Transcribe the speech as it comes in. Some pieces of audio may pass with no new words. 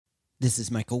This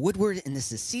is Michael Woodward, and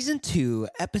this is Season 2,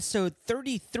 Episode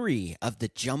 33 of the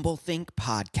Jumble Think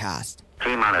Podcast.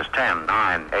 T-minus 10,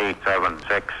 9, 8, 7,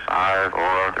 6, 5,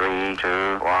 4, 3,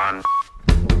 2, 1.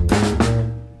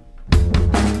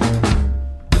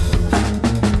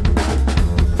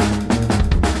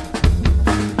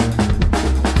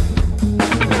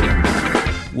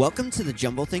 Welcome to the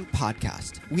Jumble Think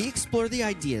Podcast. We explore the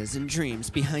ideas and dreams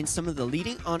behind some of the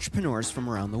leading entrepreneurs from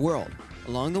around the world.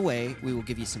 Along the way, we will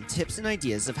give you some tips and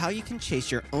ideas of how you can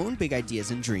chase your own big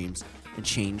ideas and dreams and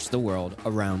change the world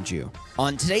around you.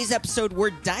 On today's episode, we're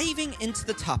diving into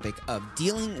the topic of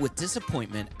dealing with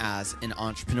disappointment as an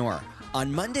entrepreneur.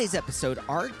 On Monday's episode,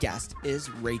 our guest is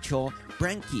Rachel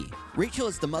Brenke. Rachel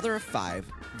is the mother of 5,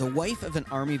 the wife of an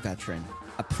Army veteran,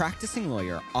 a practicing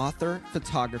lawyer, author,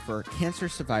 photographer, cancer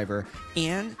survivor,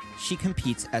 and she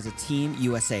competes as a Team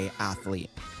USA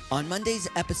athlete. On Monday's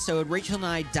episode, Rachel and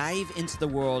I dive into the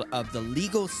world of the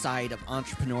legal side of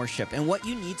entrepreneurship and what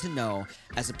you need to know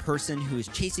as a person who is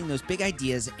chasing those big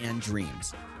ideas and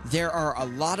dreams. There are a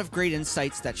lot of great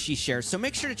insights that she shares, so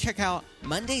make sure to check out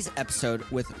Monday's episode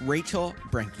with Rachel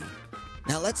Brenke.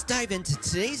 Now let's dive into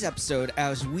today's episode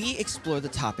as we explore the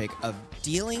topic of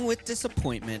dealing with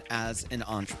disappointment as an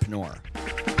entrepreneur.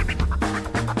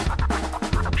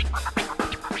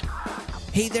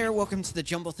 Hey there, welcome to the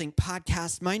Jumble Think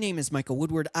Podcast. My name is Michael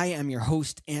Woodward. I am your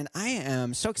host, and I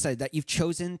am so excited that you've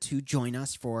chosen to join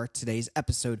us for today's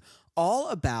episode, all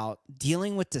about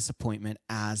dealing with disappointment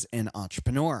as an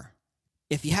entrepreneur.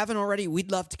 If you haven't already,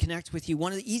 we'd love to connect with you.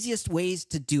 One of the easiest ways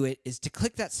to do it is to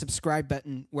click that subscribe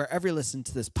button wherever you listen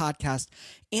to this podcast.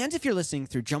 And if you're listening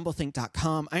through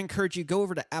jumblethink.com, I encourage you to go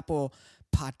over to Apple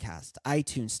Podcast,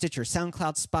 iTunes, Stitcher,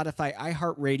 SoundCloud, Spotify,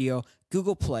 iHeartRadio,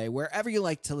 Google Play, wherever you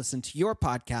like to listen to your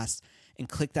podcast, and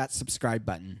click that subscribe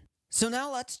button. So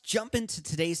now let's jump into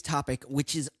today's topic,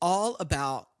 which is all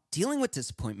about dealing with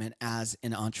disappointment as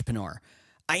an entrepreneur.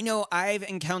 I know I've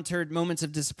encountered moments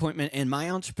of disappointment in my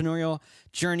entrepreneurial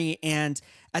journey, and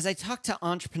as I talk to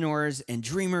entrepreneurs and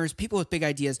dreamers, people with big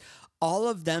ideas, all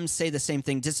of them say the same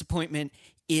thing. Disappointment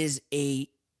is an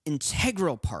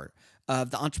integral part of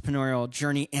the entrepreneurial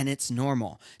journey, and it's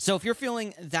normal. So if you're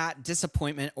feeling that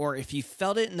disappointment, or if you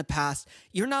felt it in the past,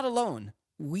 you're not alone.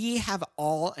 We have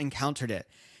all encountered it.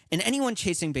 And anyone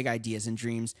chasing big ideas and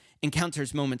dreams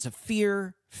encounters moments of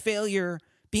fear, failure,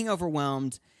 being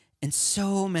overwhelmed, and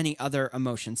so many other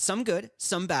emotions, some good,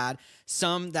 some bad,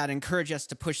 some that encourage us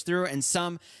to push through, and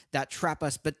some that trap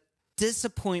us. But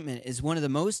disappointment is one of the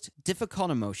most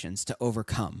difficult emotions to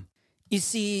overcome. You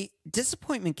see,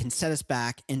 disappointment can set us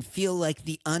back and feel like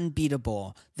the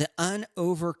unbeatable, the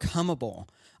unovercomable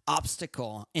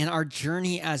obstacle in our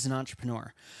journey as an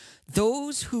entrepreneur.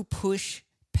 Those who push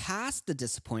past the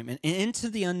disappointment and into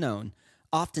the unknown,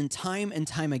 often time and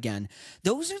time again,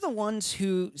 those are the ones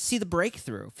who see the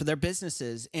breakthrough for their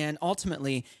businesses and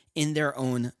ultimately in their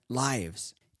own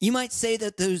lives. You might say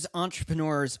that those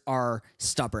entrepreneurs are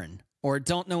stubborn or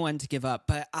don't know when to give up,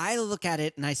 but I look at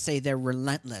it and I say they're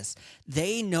relentless.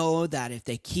 They know that if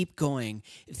they keep going,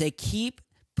 if they keep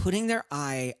putting their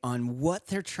eye on what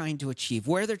they're trying to achieve,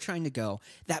 where they're trying to go,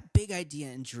 that big idea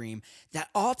and dream, that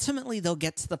ultimately they'll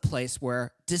get to the place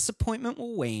where disappointment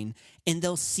will wane and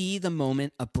they'll see the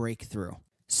moment of breakthrough.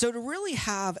 So to really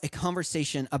have a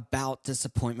conversation about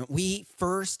disappointment, we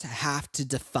first have to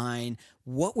define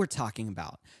what we're talking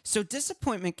about. So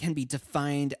disappointment can be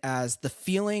defined as the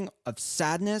feeling of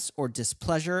sadness or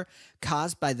displeasure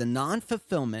caused by the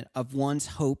non-fulfillment of one's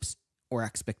hopes or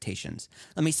expectations.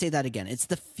 Let me say that again. It's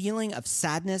the feeling of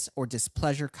sadness or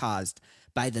displeasure caused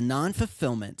by the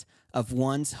non-fulfillment of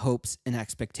one's hopes and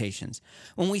expectations.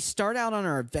 When we start out on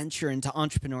our adventure into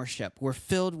entrepreneurship, we're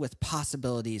filled with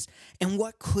possibilities and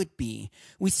what could be.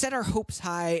 We set our hopes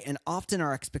high and often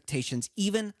our expectations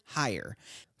even higher.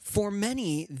 For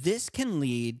many, this can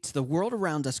lead to the world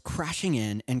around us crashing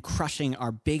in and crushing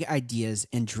our big ideas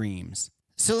and dreams.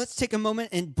 So let's take a moment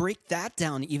and break that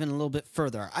down even a little bit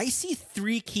further. I see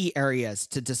 3 key areas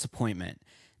to disappointment.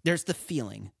 There's the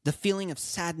feeling of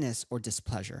sadness or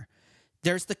displeasure.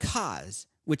 There's the cause,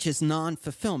 which is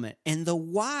non-fulfillment, and the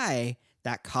why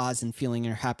that cause and feeling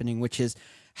are happening, which is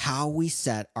how we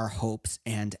set our hopes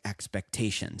and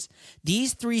expectations.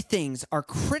 These 3 things are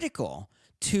critical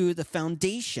to the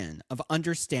foundation of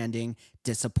understanding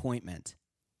disappointment.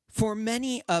 For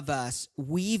many of us,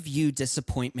 we view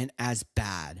disappointment as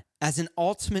bad, as an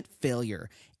ultimate failure,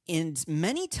 and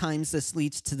many times this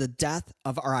leads to the death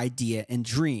of our idea and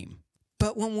dream.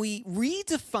 But when we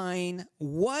redefine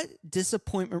what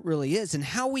disappointment really is and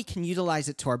how we can utilize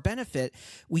it to our benefit,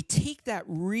 we take that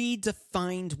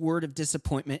redefined word of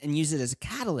disappointment and use it as a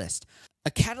catalyst,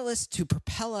 a catalyst to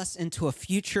propel us into a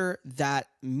future that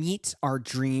meets our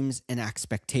dreams and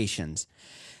expectations.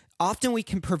 Often we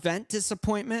can prevent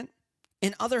disappointment,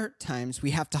 and other times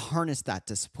we have to harness that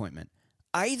disappointment.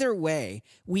 Either way,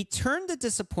 we turn the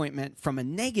disappointment from a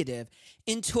negative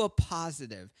into a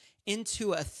positive,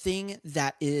 into a thing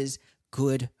that is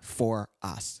good for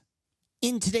us.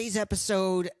 In today's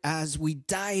episode, as we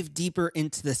dive deeper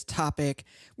into this topic,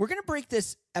 we're going to break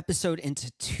this episode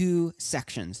into two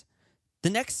sections. The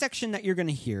next section that you're going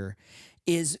to hear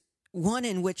is one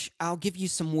in which I'll give you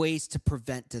some ways to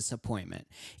prevent disappointment.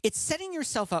 It's setting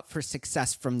yourself up for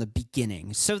success from the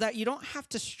beginning so that you don't have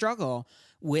to struggle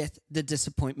with the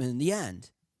disappointment in the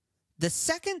end. The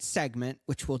second segment,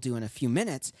 which we'll do in a few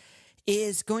minutes,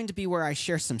 is going to be where I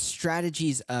share some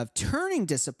strategies of turning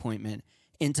disappointment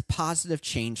into positive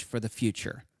change for the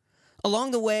future. Along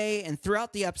the way and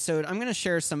throughout the episode, I'm going to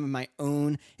share some of my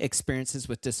own experiences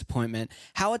with disappointment,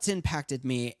 how it's impacted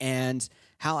me, and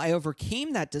how I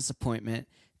overcame that disappointment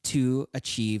to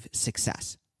achieve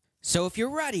success. So if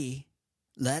you're ready,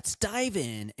 let's dive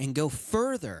in and go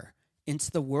further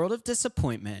into the world of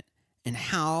disappointment and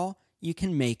how you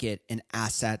can make it an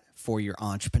asset for your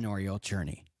entrepreneurial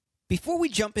journey. Before we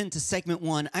jump into segment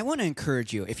one, I want to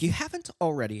encourage you, if you haven't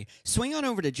already, swing on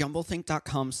over to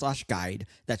jumblethink.com/guide.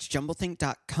 That's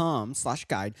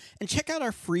jumblethink.com/guide, and check out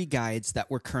our free guides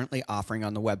that we're currently offering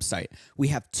on the website. We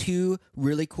have two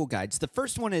really cool guides. The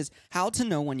first one is how to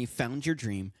know when you found your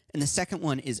dream, and the second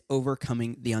one is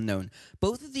overcoming the unknown.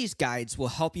 Both of these guides will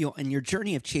help you on your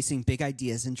journey of chasing big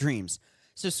ideas and dreams.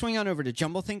 So swing on over to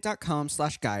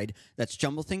jumblethink.com/guide. That's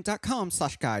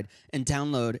jumblethink.com/guide and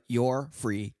download your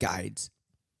free guides.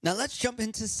 Now let's jump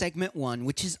into segment one,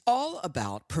 which is all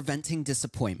about preventing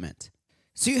disappointment.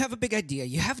 So you have a big idea,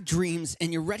 you have dreams,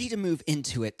 and you're ready to move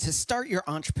into it to start your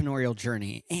entrepreneurial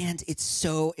journey. And it's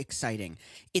so exciting.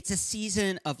 It's a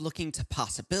season of looking to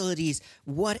possibilities,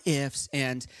 what ifs,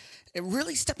 and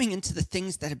really stepping into the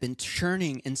things that have been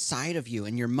churning inside of you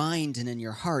in your mind and in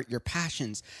your heart, your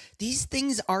passions. These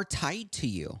things are tied to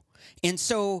you. And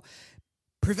so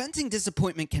preventing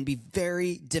disappointment can be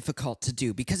very difficult to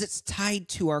do because it's tied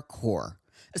to our core,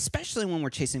 especially when we're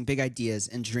chasing big ideas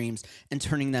and dreams and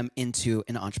turning them into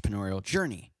an entrepreneurial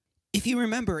journey. If you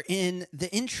remember in the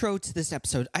intro to this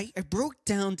episode, I broke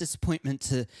down disappointment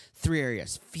to three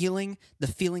areas: the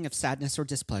feeling of sadness or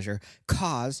displeasure;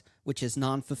 cause, which is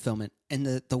non-fulfillment; and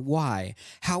the why,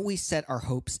 how we set our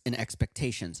hopes and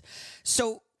expectations.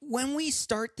 So when we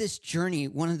start this journey,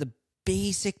 one of the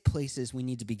basic places we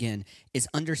need to begin is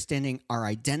understanding our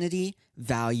identity,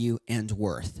 value, and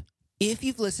worth. If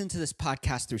you've listened to this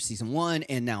podcast through season one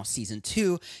and now season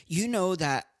two, you know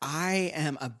that I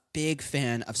am a big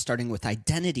fan of starting with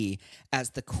identity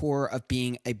as the core of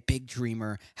being a big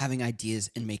dreamer, having ideas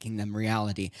and making them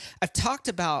reality. I've talked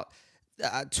about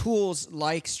tools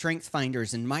like Strength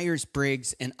Finders and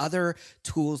Myers-Briggs and other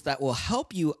tools that will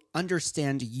help you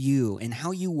understand you and how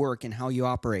you work and how you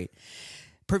operate.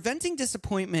 Preventing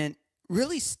disappointment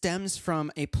really stems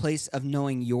from a place of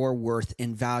knowing your worth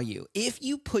and value. If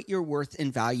you put your worth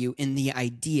and value in the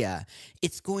idea,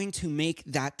 it's going to make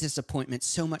that disappointment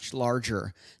so much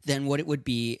larger than what it would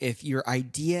be if your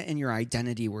idea and your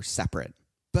identity were separate.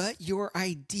 But your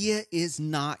idea is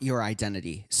not your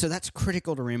identity. So that's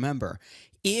critical to remember.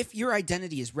 If your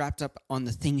identity is wrapped up on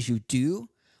the things you do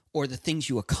or the things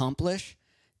you accomplish,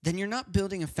 then you're not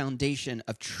building a foundation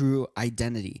of true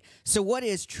identity. So what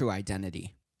is true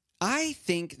identity? I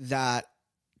think that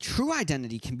true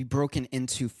identity can be broken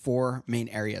into four main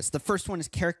areas. The first one is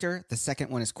character, the second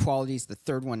one is qualities, the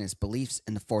third one is beliefs,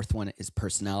 and the fourth one is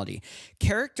personality.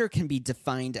 Character can be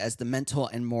defined as the mental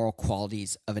and moral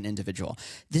qualities of an individual.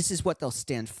 This is what they'll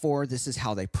stand for. This is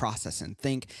how they process and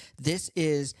think. This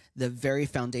is the very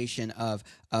foundation of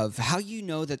how you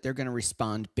know that they're going to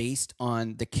respond based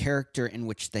on the character in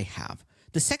which they have.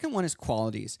 The second one is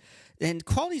qualities. And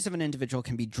qualities of an individual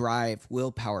can be drive,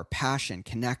 willpower, passion,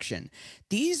 connection.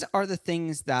 These are the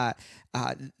things that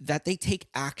they take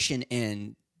action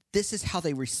in. This is how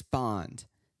they respond.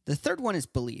 The third one is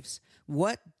beliefs.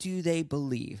 What do they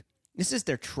believe? This is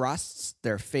their trusts,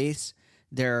 their faiths,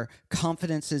 their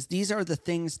confidences. These are the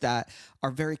things that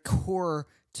are very core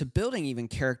to building even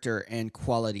character and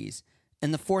qualities.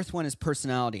 And the fourth one is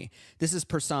personality. This is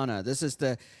persona. This is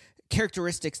the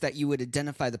characteristics that you would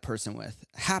identify the person with: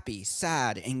 happy,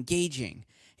 sad, engaging.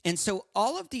 And so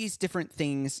all of these different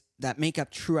things that make up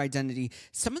true identity,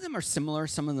 some of them are similar,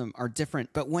 some of them are different.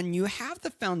 But when you have the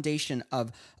foundation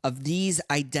of these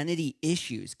identity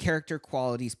issues, character,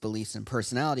 qualities, beliefs, and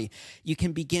personality, you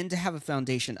can begin to have a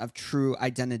foundation of true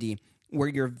identity where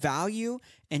your value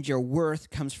and your worth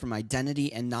comes from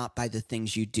identity and not by the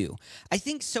things you do. I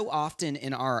think so often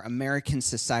in our American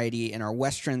society, in our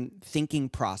Western thinking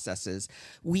processes,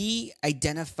 we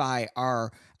identify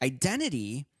our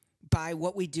identity by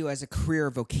what we do as a career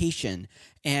or vocation.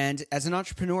 And as an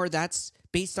entrepreneur, that's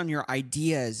based on your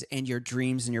ideas and your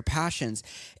dreams and your passions.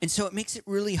 And so it makes it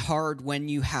really hard when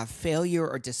you have failure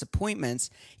or disappointments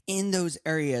in those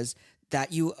areas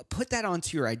that you put that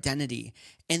onto your identity,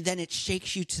 and then it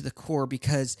shakes you to the core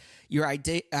because your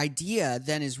idea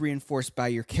then is reinforced by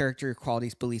your character, your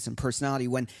qualities, beliefs, and personality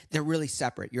when they're really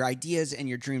separate. Your ideas and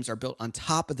your dreams are built on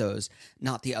top of those,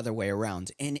 not the other way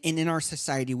around. And in our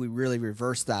society, we really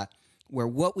reverse that, where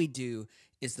what we do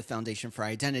is the foundation for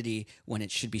identity when it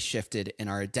should be shifted, and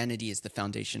our identity is the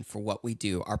foundation for what we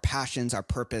do, our passions, our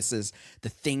purposes, the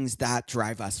things that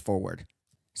drive us forward.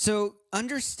 So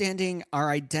understanding our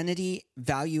identity,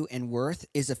 value, and worth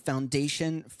is a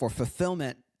foundation for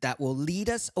fulfillment that will lead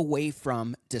us away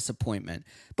from disappointment.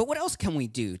 But what else can we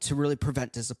do to really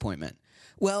prevent disappointment?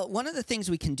 Well, one of the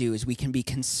things we can do is we can be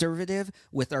conservative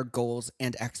with our goals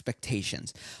and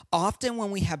expectations. Often when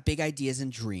we have big ideas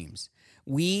and dreams,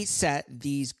 we set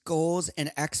these goals and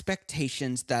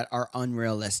expectations that are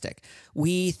unrealistic.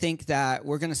 We think that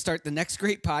we're going to start the next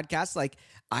great podcast like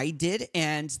I did,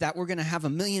 and that we're going to have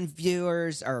 1 million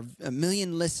viewers or 1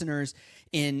 million listeners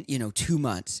in 2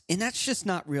 months. And that's just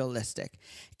not realistic.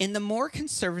 And the more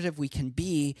conservative we can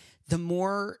be, the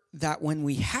more that when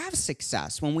we have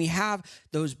success, when we have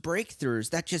those breakthroughs,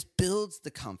 that just builds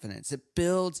the confidence. It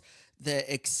builds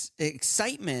the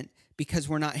excitement because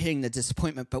we're not hitting the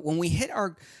disappointment. But when we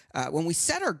when we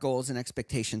set our goals and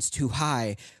expectations too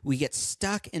high, we get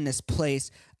stuck in this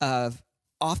place of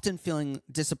often feeling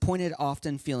disappointed,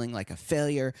 often feeling like a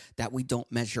failure, that we don't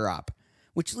measure up,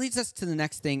 which leads us to the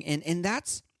next thing. And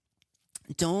that's,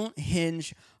 don't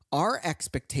hinge our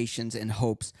expectations and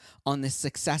hopes on the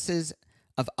successes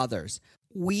of others.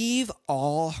 We've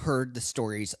all heard the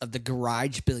stories of the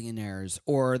garage billionaires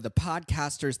or the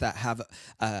podcasters that have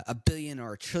a billion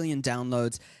or a trillion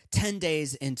downloads 10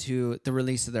 days into the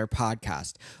release of their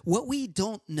podcast. What we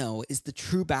don't know is the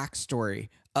true backstory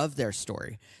of their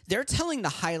story. They're telling the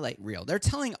highlight reel. They're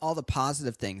telling all the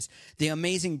positive things, the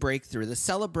amazing breakthrough, the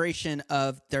celebration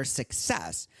of their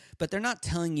success, but they're not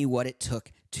telling you what it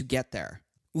took to get there.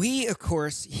 We, of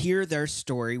course, hear their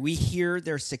story. We hear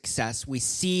their success. We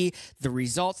see the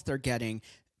results they're getting,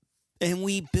 and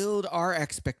we build our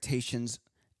expectations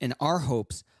and our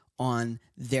hopes on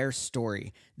their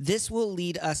story. This will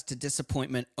lead us to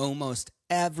disappointment almost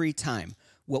every time.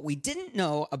 What we didn't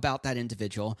know about that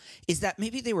individual is that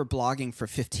maybe they were blogging for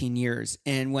 15 years.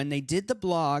 And when they did the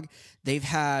blog, they've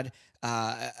had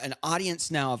an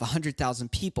audience now of 100,000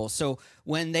 people. So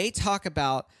when they talk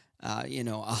about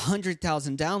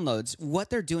 100,000 downloads, what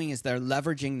they're doing is they're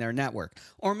leveraging their network.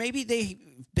 Or maybe they've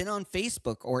been on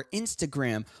Facebook or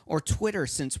Instagram or Twitter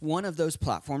since one of those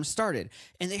platforms started.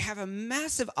 And they have a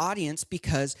massive audience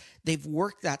because they've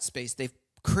worked that space. They've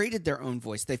created their own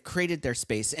voice. They've created their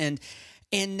space. And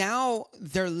now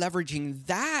they're leveraging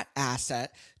that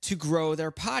asset to grow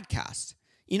their podcast.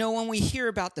 When we hear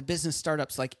about the business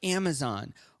startups like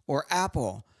Amazon or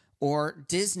Apple or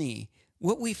Disney,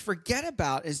 what we forget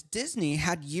about is Disney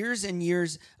had years and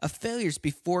years of failures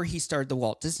before he started the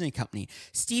Walt Disney Company.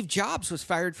 Steve Jobs was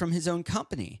fired from his own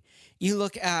company. You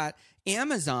look at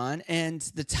Amazon and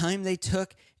the time they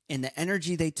took and the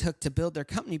energy they took to build their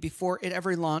company before it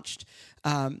ever launched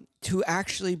to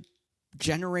actually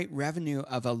generate revenue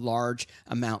of a large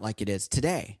amount like it is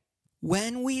today.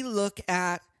 When we look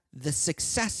at the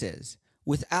successes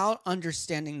without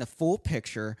understanding the full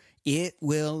picture, it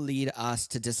will lead us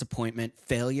to disappointment,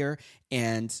 failure,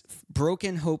 and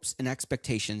broken hopes and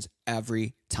expectations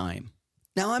every time.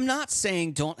 Now, I'm not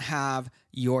saying don't have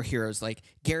your heroes like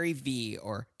Gary Vee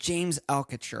or James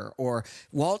Altucher or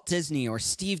Walt Disney or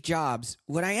Steve Jobs.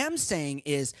 What I am saying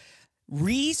is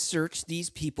research these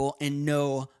people and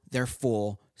know their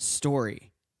full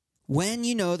story. When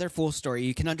you know their full story,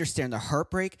 you can understand the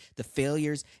heartbreak, the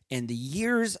failures, and the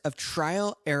years of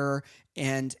trial, error,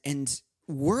 and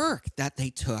work that they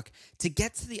took to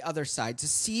get to the other side, to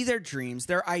see their dreams,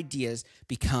 their ideas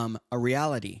become a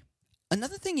reality.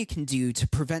 Another thing you can do to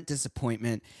prevent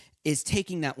disappointment is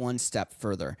taking that one step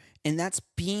further, and that's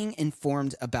being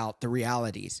informed about the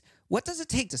realities. What does it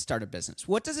take to start a business?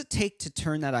 What does it take to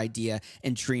turn that idea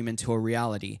and dream into a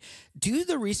reality? Do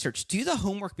the research, do the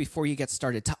homework before you get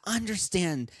started to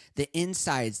understand the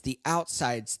insides, the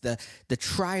outsides, the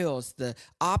trials, the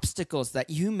obstacles that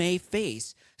you may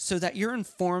face so that you're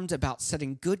informed about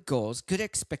setting good goals, good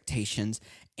expectations,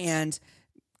 and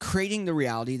creating the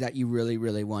reality that you really,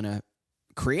 really want to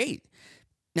create.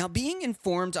 Now, being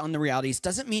informed on the realities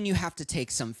doesn't mean you have to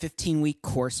take some 15-week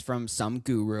course from some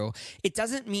guru. It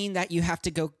doesn't mean that you have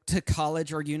to go to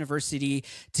college or university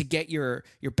to get your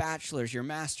bachelor's, your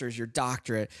master's, your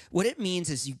doctorate. What it means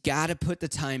is you got to put the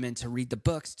time in to read the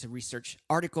books, to research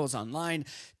articles online,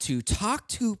 to talk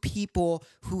to people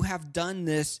who have done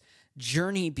this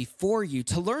journey before you,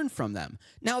 to learn from them.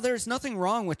 Now, there's nothing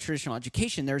wrong with traditional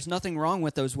education. There's nothing wrong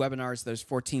with those webinars, those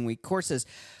 14-week courses.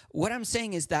 What I'm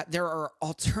saying is that there are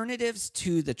alternatives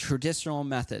to the traditional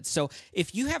methods. So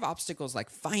if you have obstacles like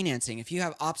financing, if you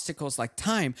have obstacles like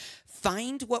time,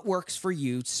 find what works for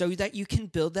you so that you can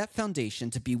build that foundation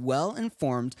to be well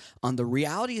informed on the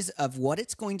realities of what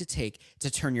it's going to take to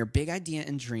turn your big idea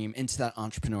and dream into that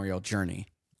entrepreneurial journey.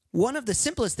 One of the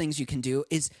simplest things you can do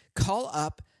is call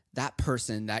up that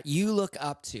person that you look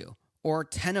up to, or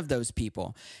 10 of those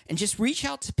people, and just reach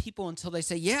out to people until they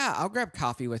say, yeah, I'll grab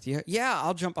coffee with you. Yeah,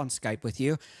 I'll jump on Skype with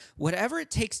you. Whatever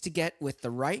it takes to get with the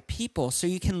right people so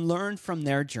you can learn from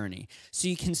their journey, so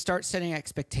you can start setting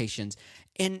expectations.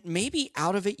 And maybe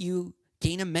out of it, you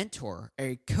gain a mentor,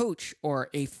 a coach, or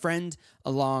a friend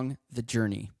along the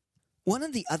journey. One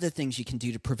of the other things you can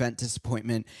do to prevent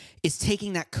disappointment is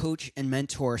taking that coach and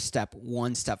mentor step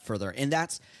one step further. And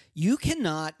that's, you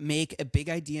cannot make a big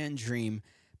idea and dream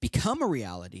become a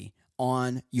reality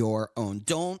on your own.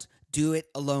 Don't do it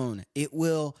alone. It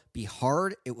will be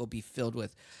hard. It will be filled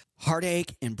with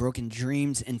heartache and broken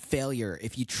dreams and failure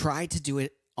if you try to do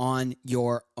it on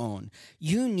your own.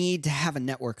 You need to have a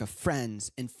network of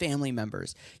friends and family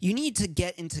members. You need to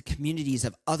get into communities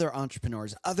of other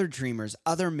entrepreneurs, other dreamers,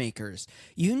 other makers.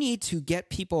 You need to get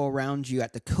people around you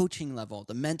at the coaching level,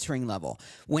 the mentoring level.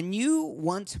 When you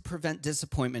want to prevent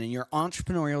disappointment in your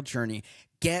entrepreneurial journey,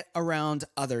 get around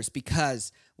others,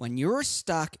 because when you're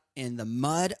stuck in the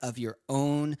mud of your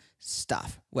own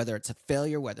stuff, whether it's a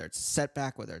failure, whether it's a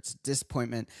setback, whether it's a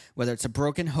disappointment, whether it's a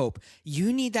broken hope,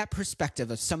 you need that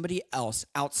perspective of somebody else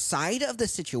outside of the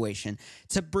situation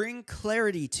to bring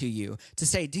clarity to you, to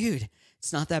say, dude,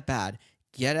 it's not that bad.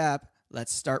 Get up.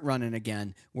 Let's start running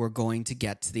again. We're going to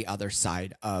get to the other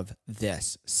side of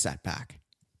this setback.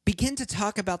 Begin to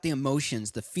talk about the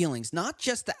emotions, the feelings, not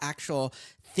just the actual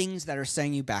things that are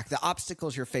setting you back, the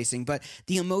obstacles you're facing, but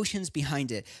the emotions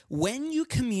behind it. When you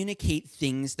communicate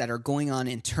things that are going on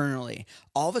internally,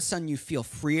 all of a sudden you feel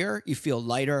freer, you feel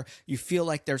lighter, you feel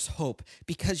like there's hope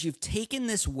because you've taken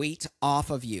this weight off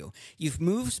of you. You've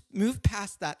moved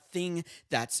past that thing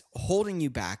that's holding you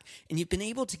back, and you've been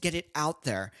able to get it out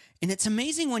there. And it's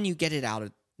amazing when you get it out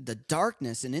of the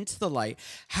darkness and into the light,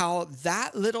 how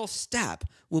that little step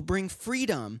will bring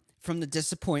freedom from the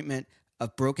disappointment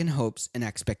of broken hopes and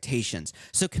expectations.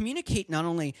 So communicate not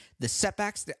only the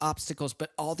setbacks, the obstacles, but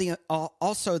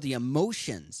also the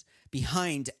emotions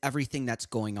behind everything that's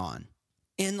going on.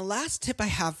 And the last tip I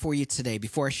have for you today,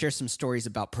 before I share some stories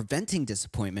about preventing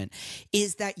disappointment,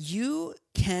 is that you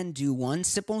can do one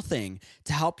simple thing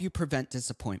to help you prevent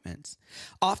disappointments.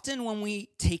 Often when we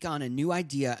take on a new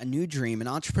idea, a new dream, an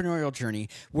entrepreneurial journey,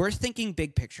 we're thinking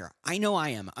big picture. I know I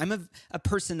am. I'm a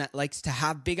person that likes to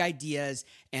have big ideas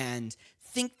and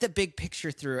think the big picture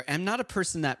through. I'm not a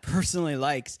person that personally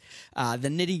likes the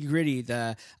nitty-gritty,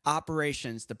 the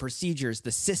operations, the procedures,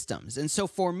 the systems. And so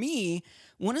for me,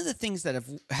 one of the things that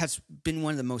has been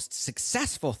one of the most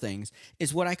successful things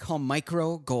is what I call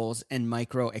micro goals and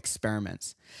micro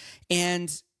experiments.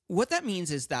 And what that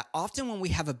means is that often when we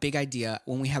have a big idea,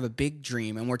 when we have a big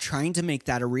dream, and we're trying to make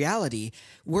that a reality,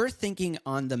 we're thinking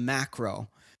on the macro.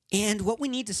 And what we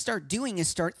need to start doing is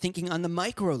start thinking on the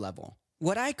micro level.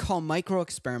 What I call micro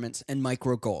experiments and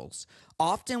micro goals.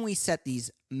 Often we set these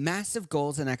massive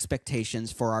goals and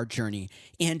expectations for our journey,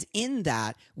 and in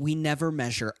that, we never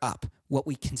measure up. What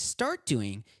we can start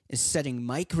doing is setting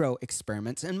micro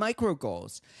experiments and micro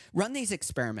goals. Run these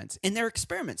experiments, and they're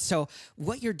experiments. So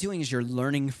what you're doing is you're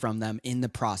learning from them in the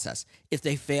process. If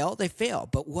they fail, they fail.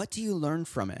 But what do you learn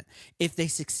from it? If they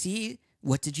succeed,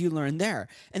 what did you learn there?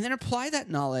 And then apply that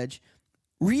knowledge,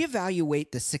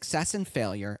 reevaluate the success and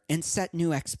failure, and set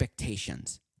new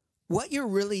expectations. What you're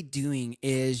really doing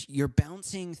is you're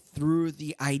bouncing through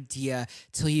the idea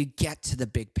till you get to the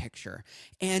big picture.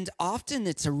 And often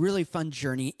it's a really fun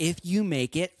journey if you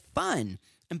make it fun.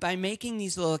 And by making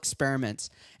these little experiments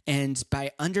and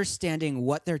by understanding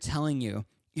what they're telling you,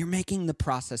 you're making the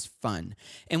process fun.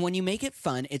 And when you make it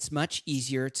fun, it's much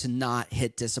easier to not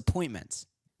hit disappointments.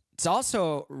 It's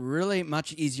also really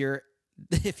much easier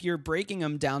if you're breaking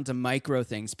them down to micro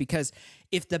things, because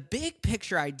if the big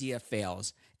picture idea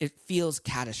fails, it feels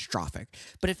catastrophic.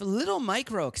 But if little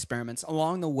micro experiments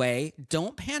along the way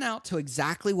don't pan out to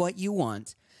exactly what you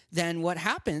want, then what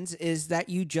happens is that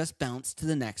you just bounce to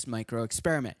the next micro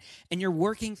experiment and you're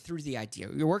working through the idea,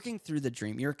 you're working through the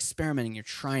dream, you're experimenting, you're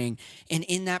trying. And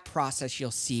in that process,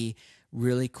 you'll see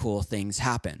really cool things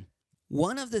happen.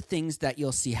 One of the things that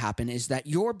you'll see happen is that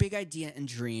your big idea and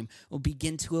dream will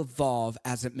begin to evolve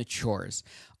as it matures.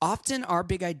 Often our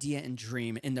big idea and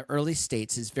dream in the early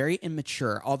states is very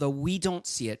immature, although we don't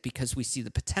see it because we see the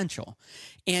potential.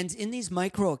 And in these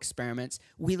micro experiments,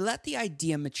 we let the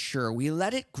idea mature, we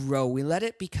let it grow, we let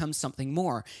it become something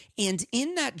more. And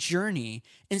in that journey,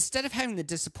 instead of having the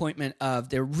disappointment of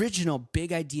the original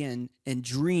big idea and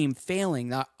dream failing,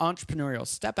 that entrepreneurial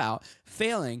step out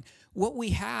failing, what we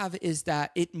have is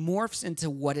that it morphs into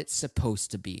what it's supposed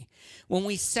to be. When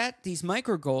we set these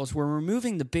micro goals, we're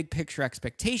removing the big picture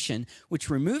expectation, which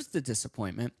removes the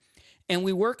disappointment, and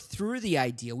we work through the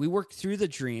idea, we work through the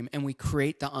dream, and we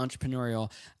create the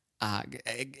entrepreneurial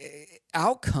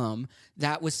outcome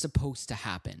that was supposed to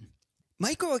happen.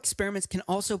 Micro experiments can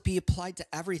also be applied to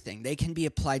everything. They can be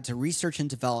applied to research and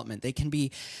development. They can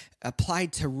be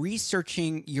applied to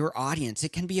researching your audience.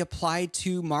 It can be applied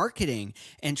to marketing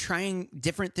and trying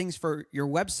different things for your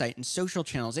website and social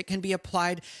channels. It can be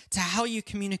applied to how you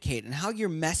communicate and how your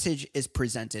message is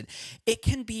presented. It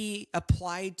can be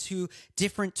applied to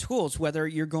different tools, whether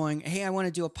you're going, hey, I want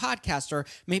to do a podcast, or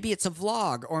maybe it's a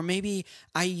vlog, or maybe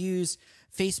I use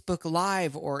Facebook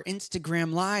Live or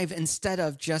Instagram Live instead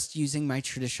of just using my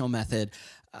traditional method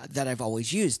that I've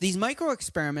always used. These micro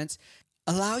experiments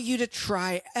allow you to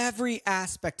try every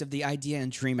aspect of the idea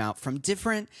and dream out from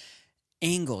different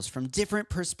angles, from different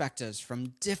perspectives,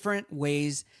 from different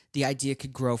ways the idea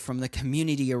could grow from the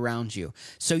community around you.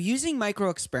 So using micro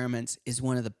experiments is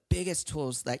one of the biggest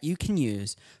tools that you can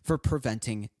use for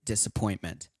preventing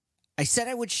disappointment. I said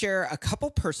I would share a couple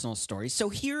personal stories, so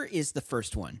here is the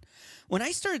first one. When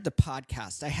I started the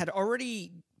podcast, I had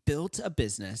already built a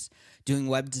business doing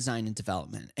web design and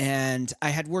development, and I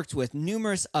had worked with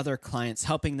numerous other clients,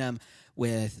 helping them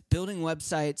with building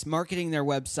websites, marketing their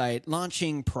website,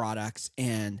 launching products,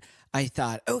 and I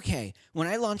thought, okay, when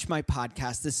I launch my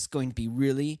podcast, this is going to be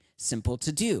really simple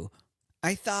to do.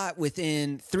 I thought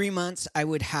within 3 months, I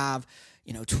would have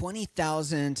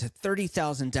 20,000 to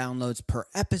 30,000 downloads per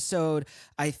episode.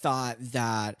 I thought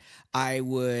that I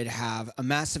would have a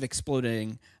massive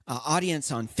exploding audience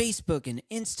on Facebook and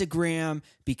Instagram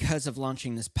because of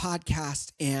launching this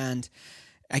podcast. And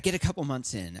I get a couple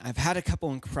months in. I've had a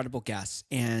couple incredible guests,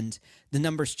 and the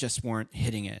numbers just weren't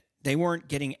hitting it. They weren't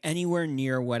getting anywhere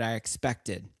near what I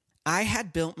expected. I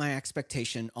had built my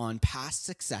expectation on past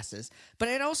successes, but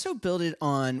I'd also built it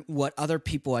on what other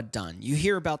people had done. You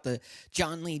hear about the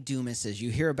John Lee Dumases, you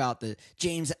hear about the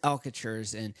James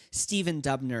Altuchers and Stephen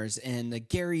Dubners and the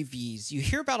Gary V's. You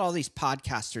hear about all these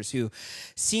podcasters who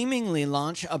seemingly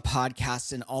launch a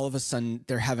podcast and all of a sudden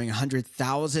they're having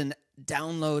 100,000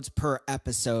 downloads per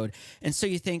episode. And so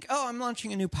you think, oh, I'm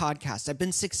launching a new podcast. I've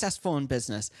been successful in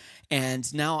business.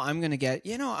 And now I'm going to get,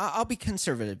 I'll be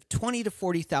conservative, 20 to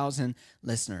 40,000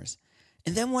 listeners.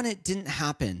 And then when it didn't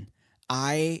happen,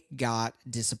 I got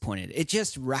disappointed. It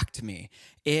just wrecked me.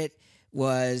 It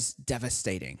was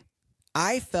devastating.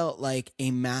 I felt like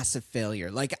a massive failure,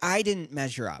 like I didn't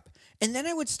measure up. And then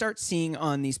I would start seeing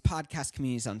on these podcast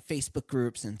communities on Facebook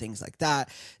groups and things like that,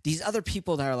 these other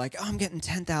people that are like, oh, I'm getting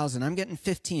 10,000, I'm getting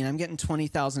 15, I'm getting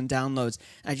 20,000 downloads.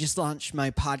 I just launched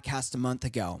my podcast a month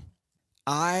ago.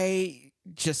 I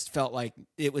just felt like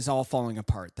it was all falling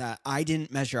apart, that I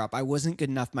didn't measure up. I wasn't good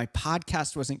enough. My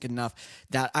podcast wasn't good enough,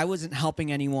 that I wasn't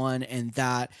helping anyone, and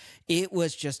that it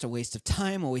was just a waste of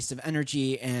time, a waste of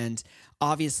energy. And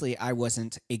obviously I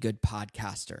wasn't a good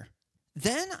podcaster.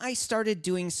 Then I started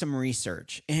doing some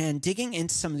research and digging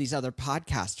into some of these other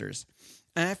podcasters.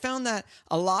 And I found that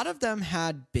a lot of them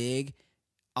had big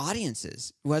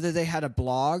audiences, whether they had a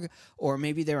blog or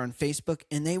maybe they were on Facebook,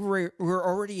 and they were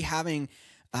already having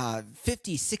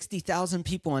 50, 60,000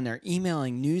 people on there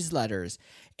emailing newsletters.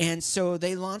 And so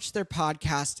they launched their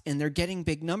podcast and they're getting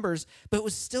big numbers, but it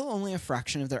was still only a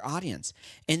fraction of their audience.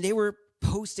 And they were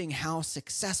posting how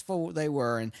successful they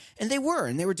were, and they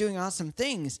were doing awesome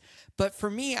things. But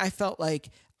for me, I felt like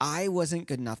I wasn't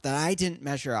good enough, that I didn't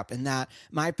measure up, and that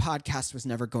my podcast was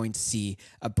never going to see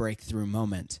a breakthrough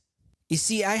moment. You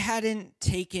see, I hadn't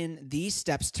taken these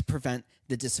steps to prevent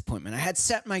the disappointment. I had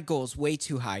set my goals way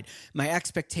too high, my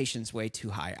expectations way too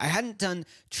high. I hadn't done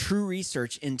true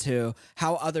research into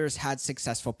how others had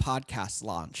successful podcast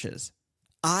launches.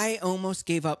 I almost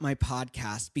gave up my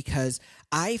podcast because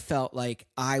I felt like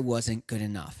I wasn't good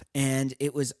enough. And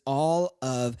it was all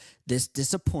of this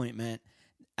disappointment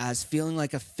as feeling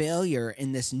like a failure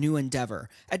in this new endeavor.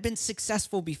 I'd been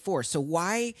successful before, so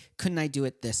why couldn't I do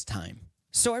it this time?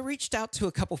 So I reached out to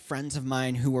a couple friends of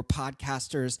mine who were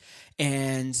podcasters,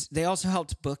 and they also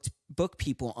helped book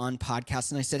people on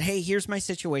podcasts. And I said, hey, here's my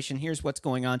situation. Here's what's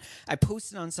going on. I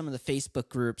posted on some of the Facebook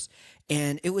groups,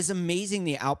 and it was amazing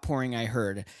the outpouring I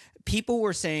heard. People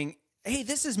were saying, hey,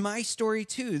 this is my story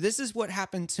too. This is what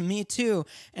happened to me too.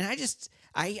 And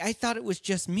I thought it was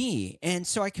just me. And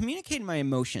so I communicated my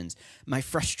emotions, my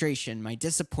frustration, my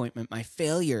disappointment, my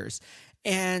failures.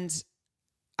 And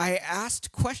I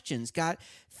asked questions, got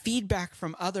feedback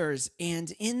from others,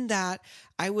 and in that,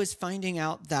 I was finding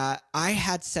out that I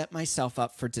had set myself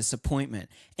up for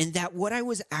disappointment, and that what I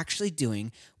was actually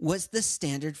doing was the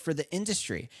standard for the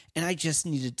industry, and I just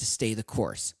needed to stay the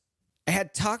course. I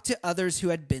had talked to others who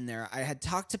had been there. I had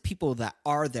talked to people that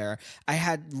are there. I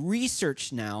had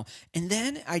researched now, and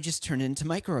then I just turned it into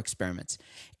micro experiments.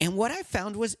 And what I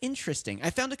found was interesting. I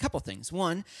found a couple things.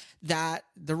 One, that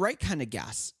the right kind of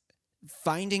guests,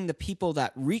 finding the people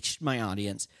that reached my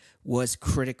audience, was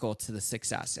critical to the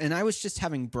success. And I was just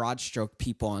having broad stroke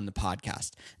people on the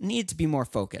podcast. Needed to be more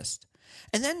focused.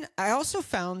 And then I also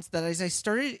found that as I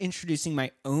started introducing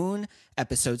my own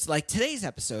episodes, like today's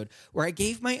episode, where I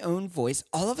gave my own voice,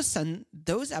 all of a sudden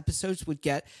those episodes would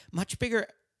get much bigger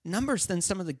numbers than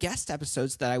some of the guest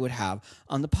episodes that I would have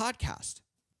on the podcast.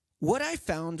 What I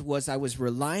found was I was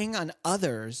relying on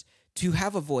others to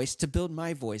have a voice, to build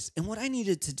my voice. And what I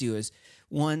needed to do is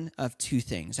one of two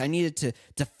things. I needed to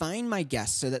define my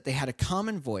guests so that they had a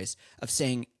common voice of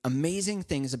saying amazing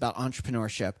things about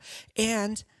entrepreneurship.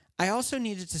 And I also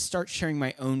needed to start sharing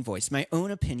my own voice, my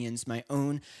own opinions, my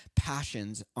own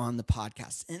passions on the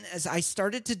podcast. And as I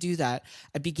started to do that,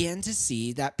 I began to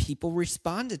see that people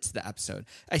responded to the episode.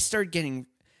 I started getting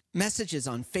messages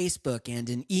on Facebook and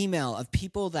an email of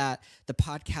people that the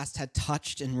podcast had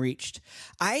touched and reached.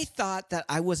 I thought that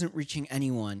I wasn't reaching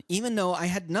anyone, even though I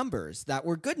had numbers that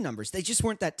were good numbers. They just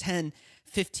weren't that 10,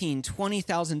 15,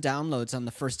 20,000 downloads on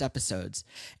the first episodes.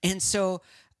 And so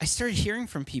I started hearing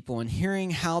from people and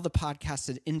hearing how the podcast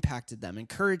had impacted them,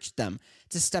 encouraged them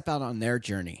to step out on their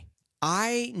journey.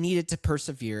 I needed to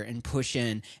persevere and push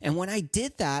in. And when I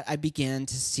did that, I began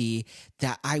to see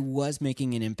that I was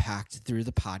making an impact through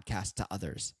the podcast to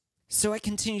others. So I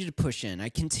continued to push in. I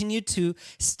continued to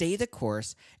stay the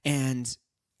course, and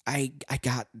I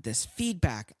got this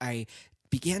feedback. I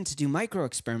began to do micro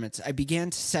experiments. I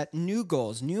began to set new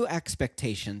goals, new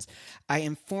expectations. I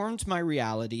informed my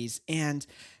realities, and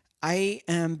I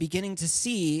am beginning to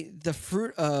see the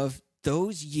fruit of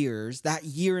those years, that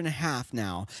year and a half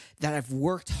now, that I've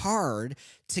worked hard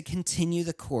to continue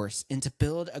the course and to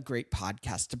build a great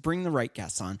podcast, to bring the right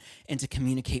guests on, and to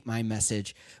communicate my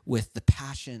message with the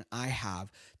passion I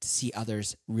have to see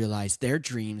others realize their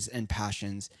dreams and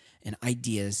passions and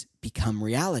ideas become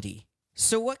reality.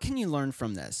 So what can you learn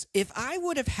from this? If I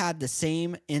would have had the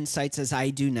same insights as I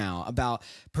do now about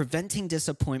preventing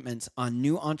disappointments on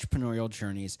new entrepreneurial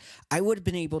journeys, I would have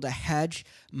been able to hedge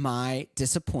my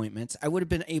disappointments. I would have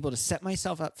been able to set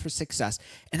myself up for success,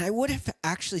 and I would have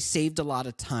actually saved a lot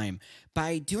of time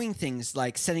by doing things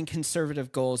like setting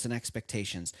conservative goals and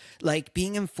expectations, like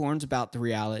being informed about the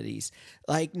realities,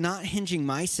 like not hinging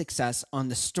my success on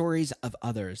the stories of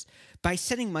others, by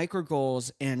setting micro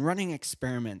goals and running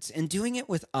experiments and doing it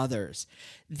with others.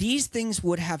 These things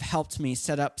would have helped me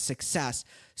set up success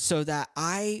so that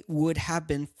I would have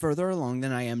been further along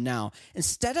than I am now.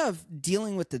 Instead of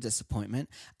dealing with the disappointment,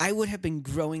 I would have been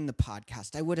growing the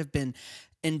podcast. I would have been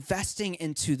investing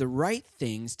into the right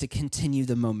things to continue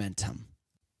the momentum.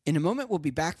 In a moment, we'll be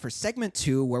back for segment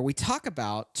 2, where we talk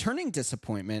about turning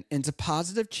disappointment into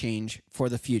positive change for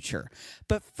the future.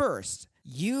 But first,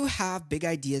 you have big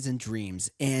ideas and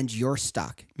dreams, and you're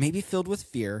stuck, maybe filled with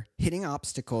fear, hitting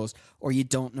obstacles, or you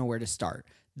don't know where to start.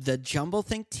 The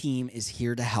Jumblethink team is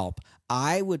here to help.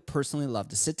 I would personally love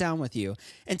to sit down with you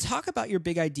and talk about your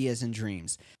big ideas and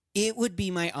dreams. It would be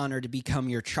my honor to become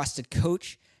your trusted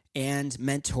coach and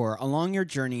mentor along your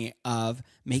journey of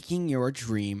making your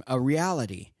dream a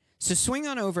reality. So swing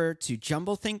on over to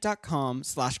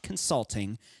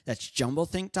jumblethink.com/consulting. That's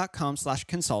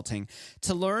jumblethink.com/consulting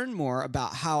to learn more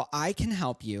about how I can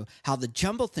help you, how the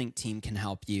Jumblethink team can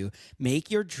help you make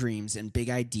your dreams and big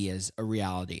ideas a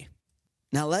reality.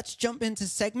 Now let's jump into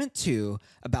segment 2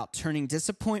 about turning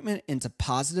disappointment into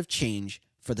positive change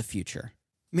for the future.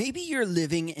 Maybe you're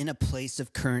living in a place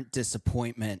of current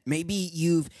disappointment. Maybe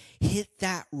you've hit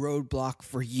that roadblock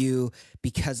for you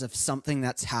because of something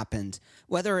that's happened,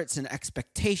 whether it's an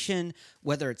expectation,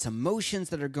 whether it's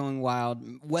emotions that are going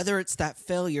wild, whether it's that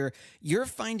failure. You're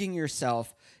finding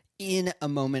yourself in a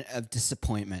moment of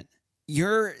disappointment.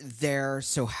 You're there,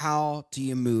 so how do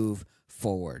you move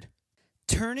forward?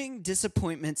 Turning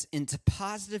disappointments into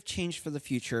positive change for the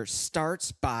future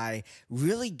starts by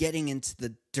really getting into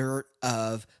the dirt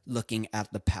of looking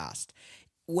at the past.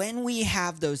 When we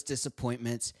have those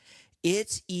disappointments,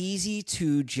 it's easy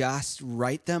to just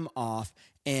write them off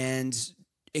and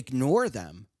ignore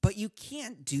them, but you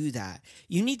can't do that.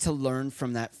 You need to learn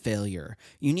from that failure.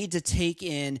 You need to take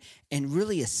in and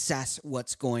really assess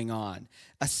what's going on.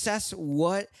 Assess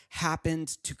what happened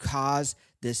to cause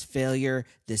this failure,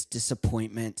 this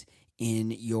disappointment in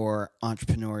your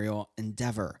entrepreneurial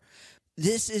endeavor.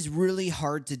 This is really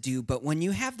hard to do, but when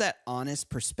you have that honest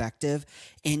perspective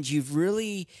and you've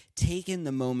really taken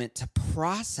the moment to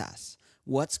process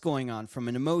what's going on from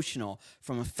an emotional,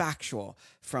 from a factual,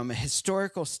 from a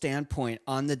historical standpoint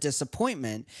on the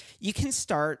disappointment, you can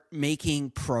start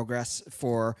making progress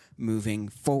for moving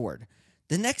forward.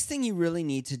 The next thing you really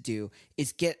need to do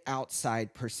is get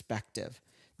outside perspective.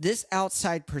 This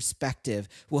outside perspective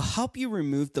will help you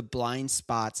remove the blind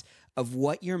spots of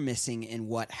what you're missing and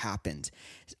what happened.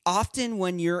 Often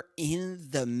when you're in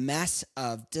the mess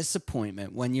of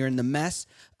disappointment, when you're in the mess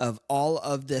of all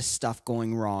of this stuff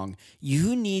going wrong,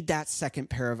 you need that second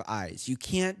pair of eyes. You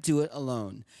can't do it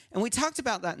alone. And we talked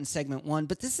about that in segment 1,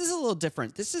 but this is a little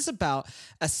different. This is about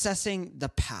assessing the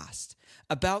past,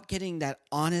 about getting that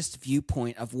honest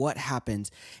viewpoint of what happened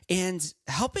and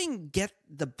helping get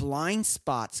the blind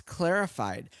spots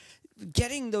clarified,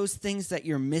 getting those things that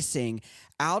you're missing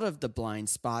out of the blind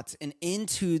spots and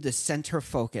into the center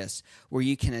focus where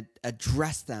you can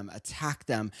address them, attack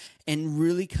them, and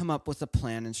really come up with a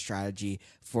plan and strategy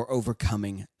for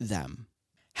overcoming them.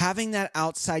 Having that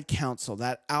outside counsel,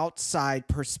 that outside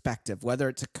perspective, whether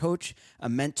it's a coach, a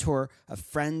mentor, a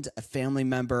friend, a family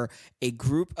member, a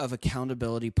group of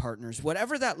accountability partners,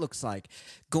 whatever that looks like,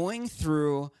 going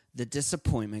through the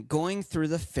disappointment, going through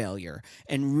the failure,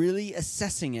 and really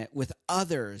assessing it with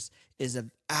others is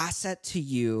an asset to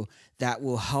you that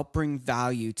will help bring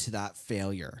value to that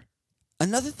failure.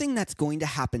 Another thing that's going to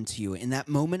happen to you in that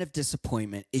moment of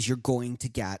disappointment is you're going to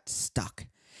get stuck.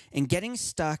 And getting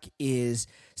stuck is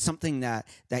something that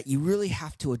you really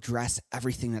have to address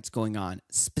everything that's going on,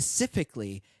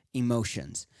 specifically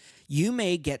emotions. You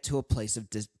may get to a place of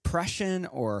depression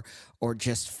or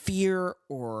just fear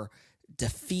or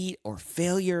defeat or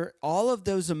failure, all of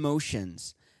those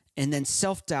emotions, and then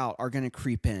self-doubt are going to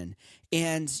creep in.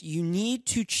 And you need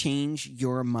to change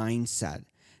your mindset.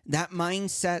 That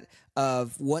mindset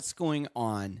of what's going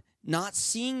on, not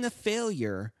seeing the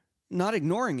failure, not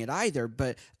ignoring it either,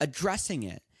 but addressing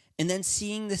it, and then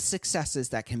seeing the successes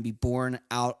that can be born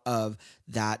out of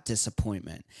that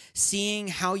disappointment, seeing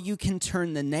how you can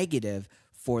turn the negative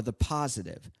for the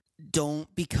positive.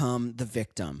 Don't become the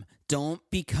victim. Don't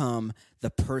become the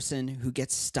person who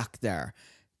gets stuck there.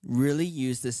 Really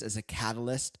use this as a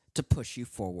catalyst to push you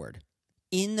forward.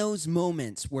 In those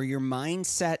moments where your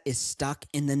mindset is stuck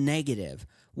in the negative,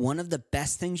 one of the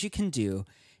best things you can do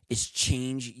is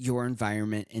change your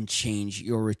environment and change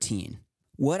your routine.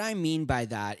 What I mean by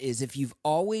that is if you've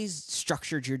always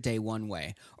structured your day one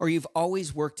way or you've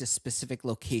always worked a specific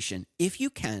location, if you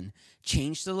can,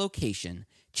 change the location,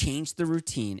 change the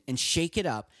routine, and shake it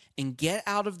up and get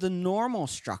out of the normal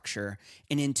structure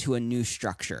and into a new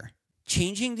structure.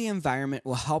 Changing the environment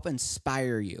will help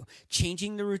inspire you.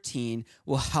 Changing the routine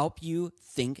will help you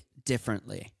think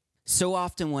differently. So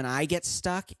often when I get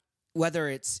stuck, whether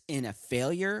it's in a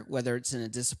failure, whether it's in a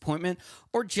disappointment,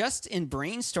 or just in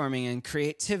brainstorming and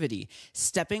creativity,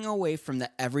 stepping away from the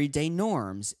everyday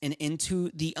norms and into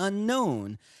the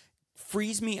unknown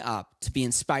frees me up to be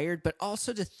inspired, but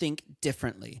also to think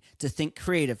differently, to think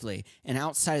creatively and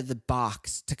outside of the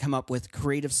box to come up with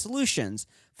creative solutions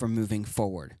for moving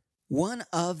forward. One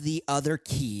of the other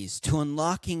keys to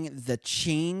unlocking the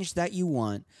change that you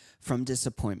want from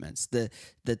disappointments, the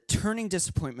turning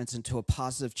disappointments into a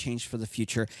positive change for the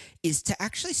future, is to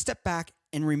actually step back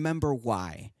and remember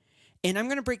why. And I'm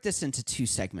going to break this into 2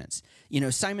 segments.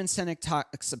 Simon Sinek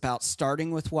talks about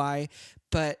starting with why,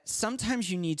 but sometimes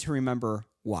you need to remember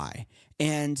why.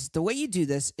 And the way you do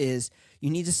this is you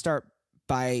need to start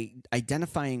by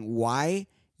identifying why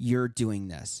you're doing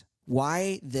this,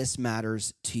 why this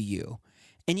matters to you.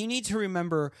 And you need to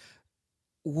remember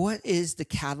what is the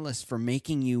catalyst for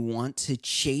making you want to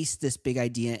chase this big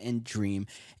idea and dream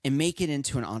and make it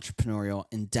into an entrepreneurial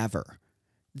endeavor.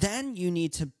 Then you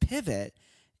need to pivot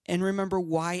and remember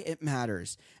why it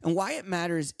matters. And why it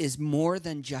matters is more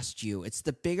than just you. It's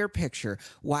the bigger picture.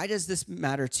 Why does this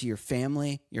matter to your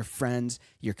family, your friends,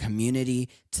 your community,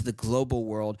 to the global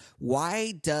world?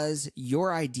 Why does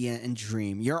your idea and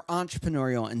dream, your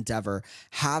entrepreneurial endeavor,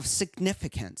 have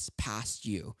significance past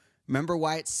you? Remember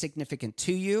why it's significant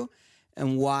to you,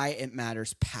 and why it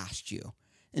matters past you.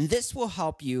 And this will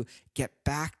help you get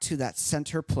back to that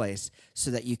center place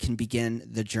so that you can begin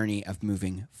the journey of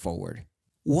moving forward.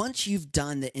 Once you've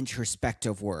done the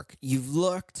introspective work, you've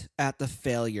looked at the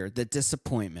failure, the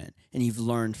disappointment, and you've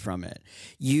learned from it.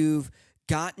 You've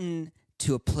gotten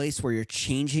to a place where you're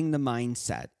changing the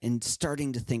mindset and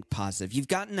starting to think positive. You've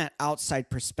gotten that outside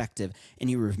perspective and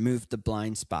you removed the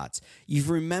blind spots. You've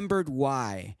remembered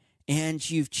why. And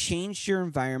you've changed your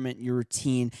environment, your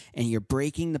routine, and you're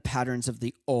breaking the patterns of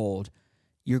the old,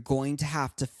 you're going to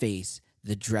have to face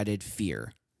the dreaded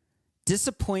fear.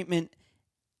 Disappointment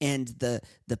and the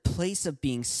place of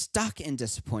being stuck in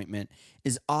disappointment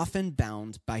is often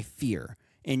bound by fear.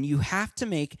 And you have to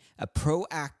make a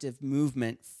proactive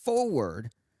movement forward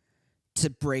to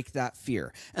break that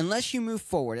fear. Unless you move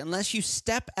forward, unless you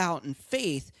step out in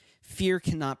faith, fear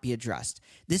cannot be addressed.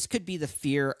 This could be the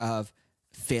fear of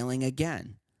failing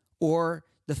again, or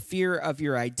the fear of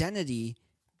your identity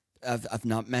of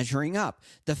not measuring up,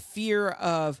 the fear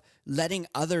of letting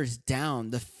others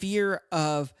down, the fear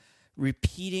of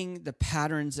repeating the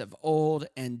patterns of old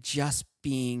and just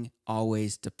being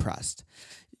always depressed.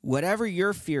 Whatever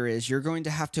your fear is, you're going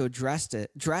to have to address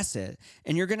it,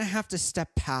 and you're going to have to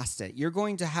step past it. You're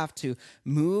going to have to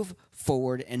move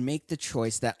forward and make the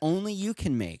choice that only you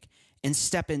can make and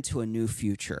step into a new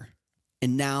future.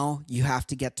 And now you have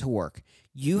to get to work.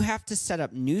 You have to set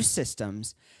up new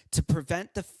systems to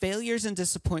prevent the failures and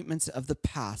disappointments of the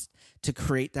past to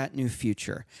create that new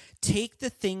future. Take the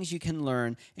things you can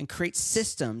learn and create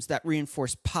systems that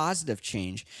reinforce positive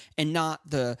change and not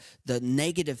the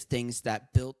negative things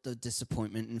that built the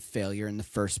disappointment and failure in the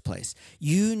first place.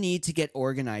 You need to get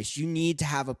organized. You need to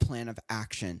have a plan of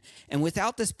action. And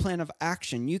without this plan of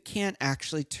action, you can't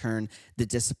actually turn the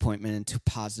disappointment into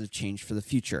positive change for the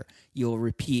future. You'll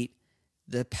repeat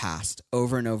the past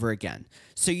over and over again.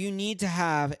 So you need to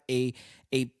have a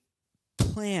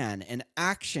plan, an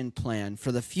action plan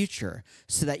for the future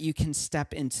so that you can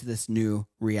step into this new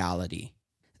reality.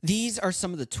 These are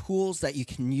some of the tools that you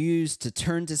can use to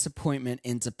turn disappointment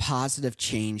into positive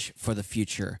change for the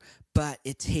future. But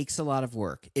it takes a lot of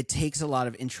work. It takes a lot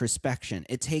of introspection.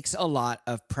 It takes a lot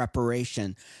of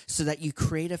preparation so that you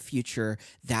create a future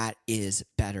that is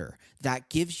better, that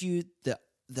gives you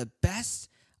the best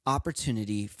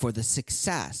opportunity for the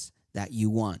success that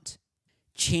you want.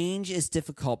 Change is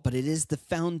difficult, but it is the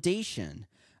foundation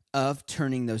of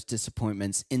turning those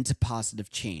disappointments into positive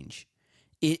change.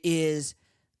 It is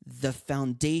the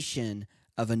foundation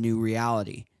of a new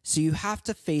reality. So you have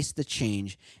to face the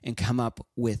change and come up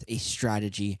with a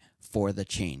strategy for the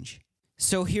change.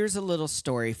 So here's a little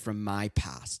story from my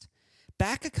past.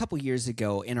 Back a couple years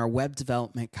ago in our web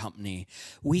development company,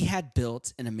 we had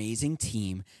built an amazing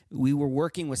team. We were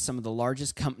working with some of the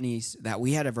largest companies that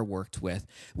we had ever worked with.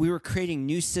 We were creating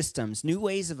new systems, new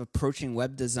ways of approaching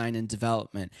web design and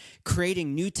development,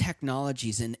 creating new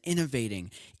technologies and innovating.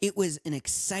 It was an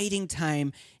exciting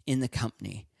time in the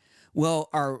company. Well,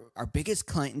 our biggest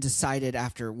client decided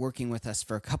after working with us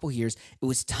for a couple years, it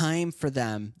was time for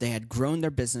them. They had grown their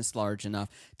business large enough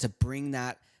to bring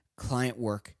that client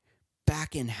work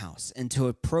back in-house and to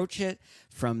approach it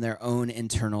from their own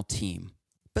internal team.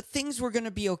 But things were going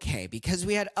to be okay because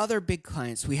we had other big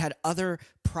clients. We had other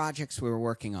projects we were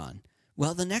working on.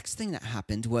 Well, the next thing that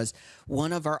happened was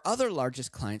one of our other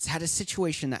largest clients had a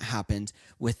situation that happened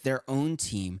with their own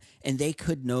team, and they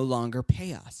could no longer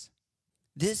pay us.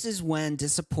 This is when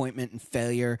disappointment and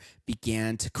failure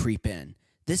began to creep in.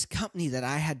 This company that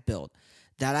I had built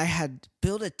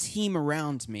a team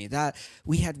around me, that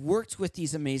we had worked with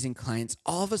these amazing clients,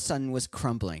 all of a sudden was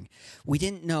crumbling. We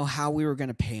didn't know how we were going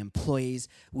to pay employees.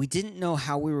 We didn't know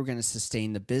how we were going to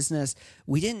sustain the business.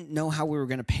 We didn't know how we were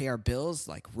going to pay our bills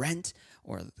like rent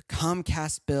or the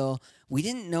Comcast bill. We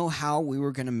didn't know how we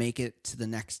were going to make it to the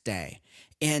next day.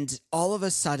 And all of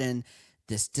a sudden,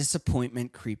 this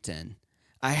disappointment creeped in.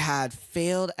 I had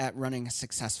failed at running a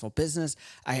successful business.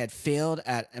 I had failed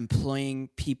at employing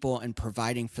people and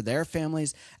providing for their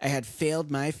families. I had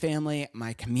failed my family,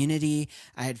 my community.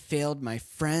 I had failed my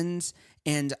friends.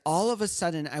 And all of a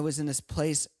sudden, I was in this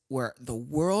place where the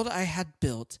world I had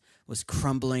built was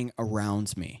crumbling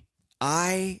around me.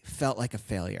 I felt like a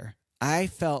failure. I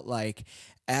felt like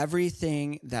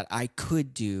everything that I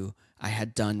could do, I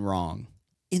had done wrong.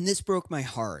 And this broke my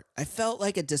heart. I felt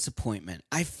like a disappointment.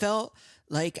 I felt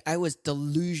like I was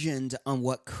delusioned on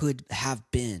what could have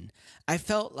been. I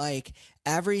felt like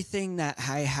everything that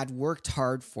I had worked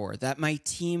hard for, that my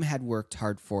team had worked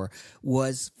hard for,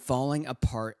 was falling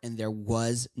apart and there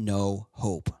was no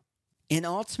hope. And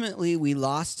ultimately, we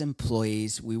lost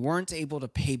employees. We weren't able to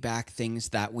pay back things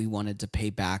that we wanted to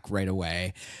pay back right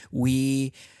away.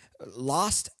 We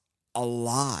lost a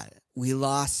lot. We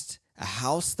lost a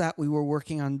house that we were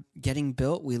working on getting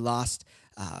built. We lost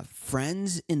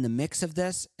friends in the mix of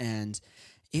this, and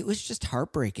it was just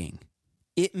heartbreaking.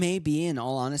 It may be, in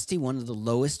all honesty, one of the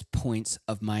lowest points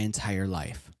of my entire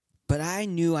life. But I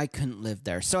knew I couldn't live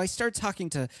there. So I started talking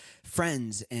to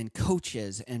friends and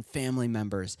coaches and family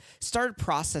members, started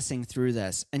processing through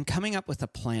this and coming up with a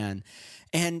plan.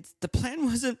 And the plan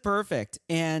wasn't perfect.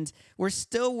 And we're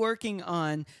still working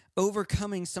on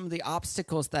overcoming some of the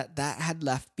obstacles that had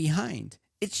left behind.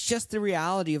 It's just the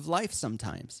reality of life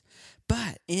sometimes.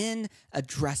 But in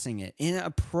addressing it, in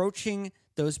approaching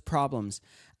those problems,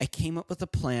 I came up with a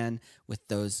plan with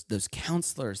those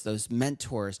counselors, those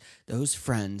mentors, those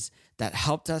friends that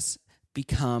helped us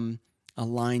become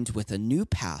aligned with a new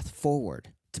path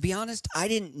forward. To be honest, I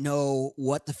didn't know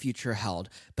what the future held,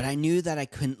 but I knew that I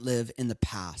couldn't live in the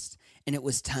past, and it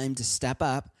was time to step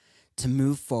up, to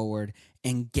move forward,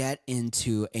 and get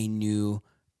into a new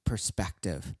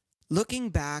perspective. Looking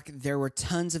back, there were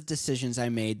tons of decisions I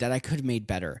made that I could have made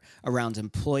better around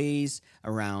employees,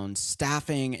 around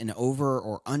staffing and over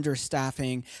or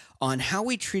understaffing, on how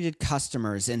we treated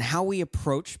customers and how we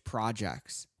approached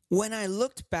projects. When I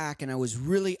looked back and I was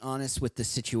really honest with the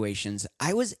situations,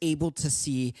 I was able to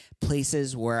see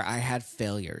places where I had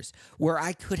failures, where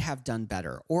I could have done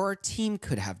better, or our team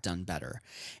could have done better.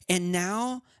 And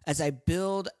now, as I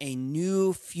build a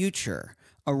new future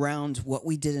around what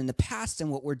we did in the past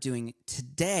and what we're doing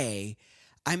today,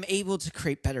 I'm able to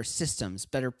create better systems,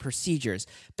 better procedures,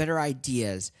 better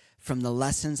ideas from the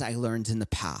lessons I learned in the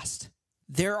past.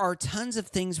 There are tons of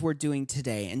things we're doing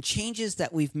today and changes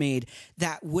that we've made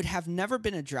that would have never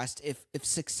been addressed if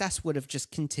success would have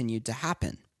just continued to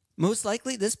happen. Most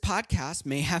likely, this podcast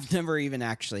may have never even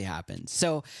actually happened.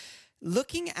 So,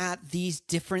 looking at these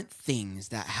different things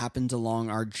that happened along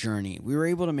our journey, we were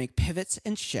able to make pivots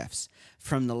and shifts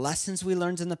from the lessons we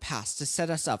learned in the past to set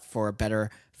us up for a better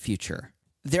future.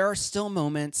 There are still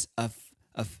moments of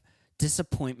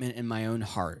disappointment in my own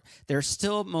heart. There are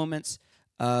still moments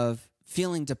of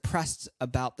feeling depressed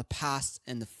about the past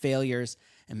and the failures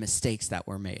and mistakes that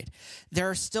were made. There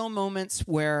are still moments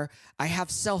where I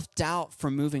have self-doubt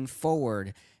from moving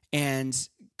forward and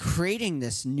creating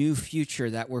this new future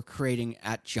that we're creating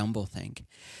at JumbleThink.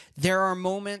 There are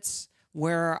moments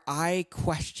where I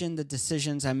question the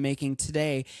decisions I'm making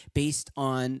today based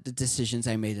on the decisions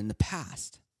I made in the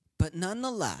past. But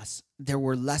nonetheless, there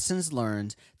were lessons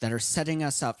learned that are setting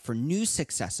us up for new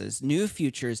successes, new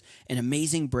futures, and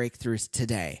amazing breakthroughs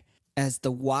today. As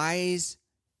the wise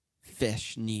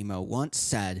fish Nemo once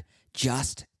said,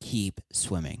 just keep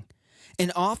swimming.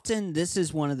 And often this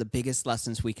is one of the biggest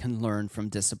lessons we can learn from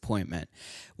disappointment.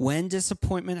 When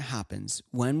disappointment happens,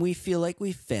 when we feel like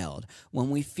we failed, when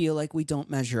we feel like we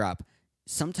don't measure up,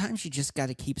 sometimes you just got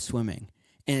to keep swimming.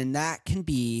 And that can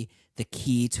be the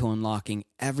key to unlocking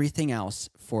everything else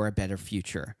for a better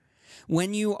future.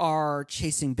 When you are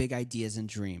chasing big ideas and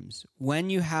dreams, when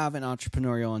you have an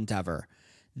entrepreneurial endeavor,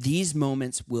 these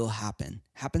moments will happen.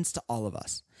 Happens to all of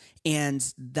us. And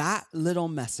that little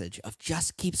message of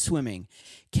just keep swimming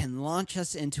can launch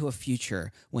us into a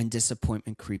future when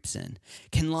disappointment creeps in,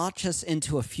 can launch us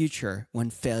into a future when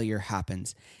failure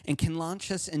happens, and can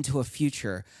launch us into a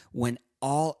future when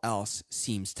all else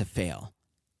seems to fail.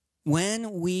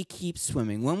 When we keep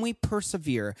swimming, when we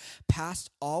persevere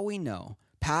past all we know,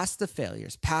 past the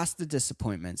failures, past the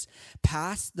disappointments,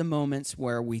 past the moments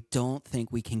where we don't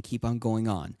think we can keep on going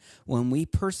on, when we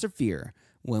persevere,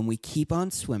 when we keep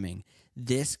on swimming,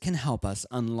 this can help us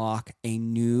unlock a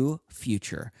new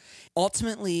future.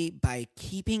 Ultimately, by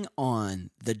keeping on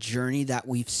the journey that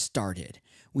we've started,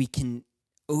 we can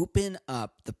open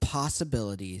up the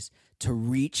possibilities to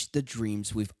reach the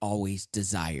dreams we've always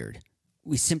desired.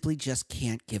 We simply just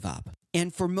can't give up.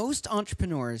 And for most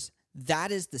entrepreneurs,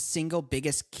 that is the single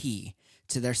biggest key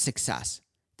to their success.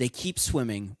 They keep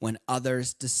swimming when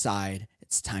others decide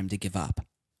it's time to give up.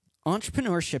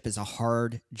 Entrepreneurship is a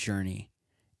hard journey.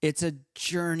 It's a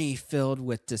journey filled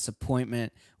with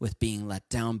disappointment, with being let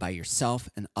down by yourself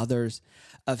and others,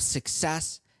 of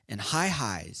success and high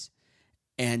highs,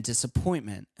 and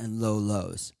disappointment and low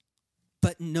lows.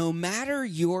 But no matter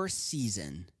your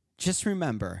season, just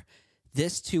remember,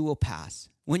 this too will pass.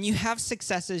 When you have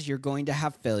successes, you're going to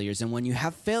have failures. And when you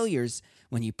have failures,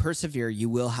 when you persevere, you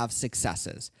will have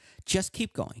successes. Just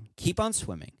keep going. Keep on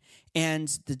swimming. And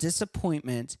the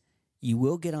disappointment, you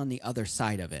will get on the other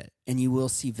side of it, and you will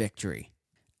see victory.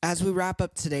 As we wrap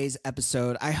up today's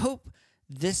episode, I hope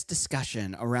this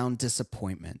discussion around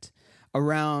disappointment,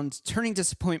 around turning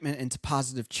disappointment into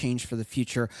positive change for the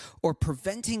future, or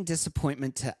preventing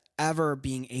disappointment to ever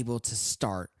being able to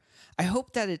start. I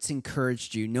hope that it's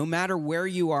encouraged you, no matter where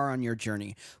you are on your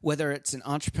journey, whether it's an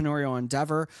entrepreneurial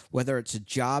endeavor, whether it's a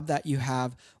job that you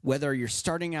have, whether you're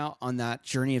starting out on that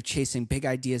journey of chasing big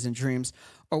ideas and dreams,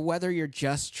 or whether you're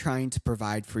just trying to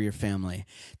provide for your family.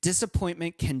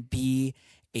 Disappointment can be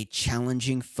a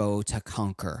challenging foe to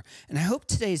conquer. And I hope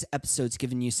today's episode's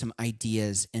given you some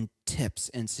ideas and tips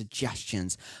and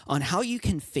suggestions on how you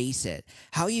can face it,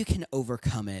 how you can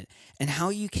overcome it, and how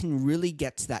you can really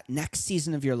get to that next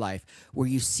season of your life where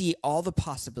you see all the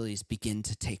possibilities begin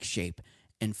to take shape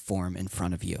and form in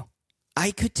front of you.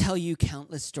 I could tell you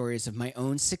countless stories of my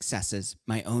own successes,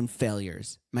 my own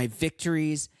failures, my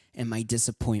victories, and my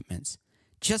disappointments,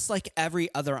 just like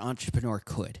every other entrepreneur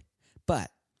could.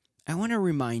 But I want to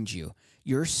remind you,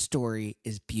 your story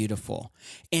is beautiful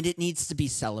and it needs to be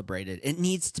celebrated. It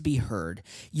needs to be heard.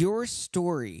 Your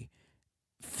story,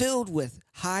 filled with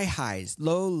high highs,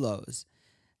 low lows,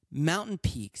 mountain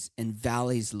peaks, and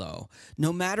valleys low.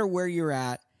 No matter where you're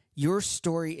at, your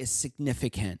story is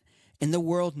significant and the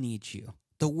world needs you.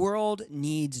 The world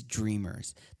needs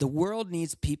dreamers. The world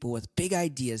needs people with big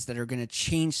ideas that are going to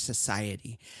change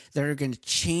society, that are going to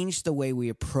change the way we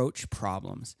approach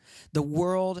problems. The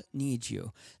world needs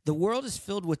you. The world is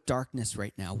filled with darkness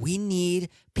right now. We need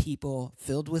people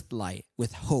filled with light,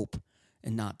 with hope,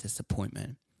 and not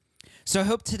disappointment. So I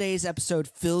hope today's episode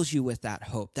fills you with that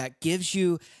hope, that gives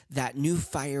you that new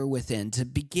fire within to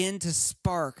begin to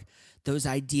spark those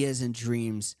ideas and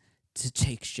dreams to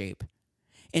take shape.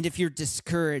 And if you're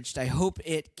discouraged, I hope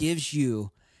it gives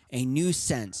you a new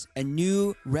sense, a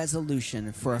new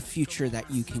resolution for a future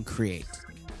that you can create.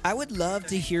 I would love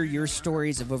to hear your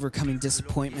stories of overcoming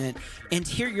disappointment and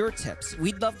hear your tips.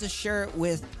 We'd love to share it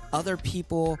with other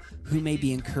people who may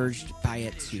be encouraged by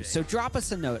it too. So drop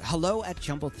us a note,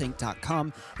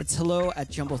 hello@jumblethink.com. It's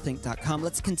hello@jumblethink.com.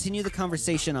 Let's continue the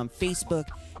conversation on Facebook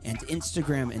and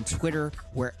Instagram and Twitter,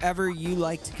 wherever you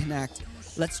like to connect.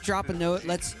 Let's drop a note.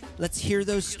 Let's hear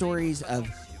those stories of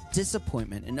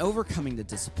disappointment and overcoming the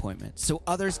disappointment so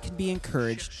others can be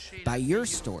encouraged by your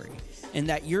story, and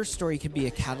that your story can be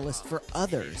a catalyst for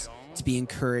others to be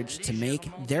encouraged to make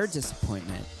their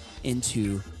disappointment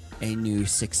into a new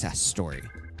success story.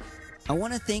 I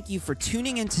want to thank you for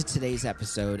tuning into today's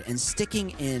episode and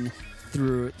sticking in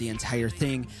through the entire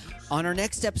thing. On our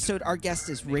next episode, our guest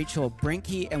is Rachel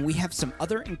Brinke, and we have some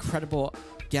other incredible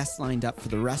guests lined up for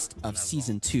the rest of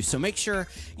season 2. So make sure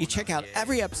you check out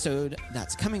every episode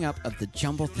that's coming up of the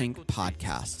Jumble Think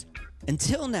podcast.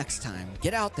 Until next time,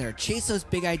 get out there, chase those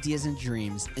big ideas and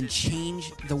dreams, and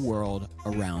change the world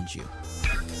around you.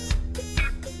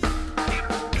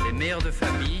 Les mères de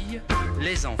famille,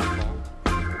 les enfants,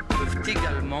 peuvent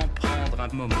également prendre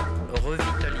un moment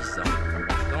revitalisant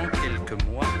dans quelques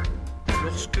mois,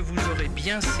 lorsque vous aurez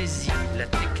bien saisi la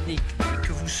technique et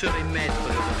que vous serez maître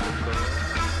de votre corps.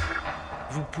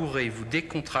 Vous pourrez vous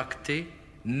décontracter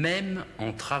même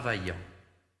en travaillant.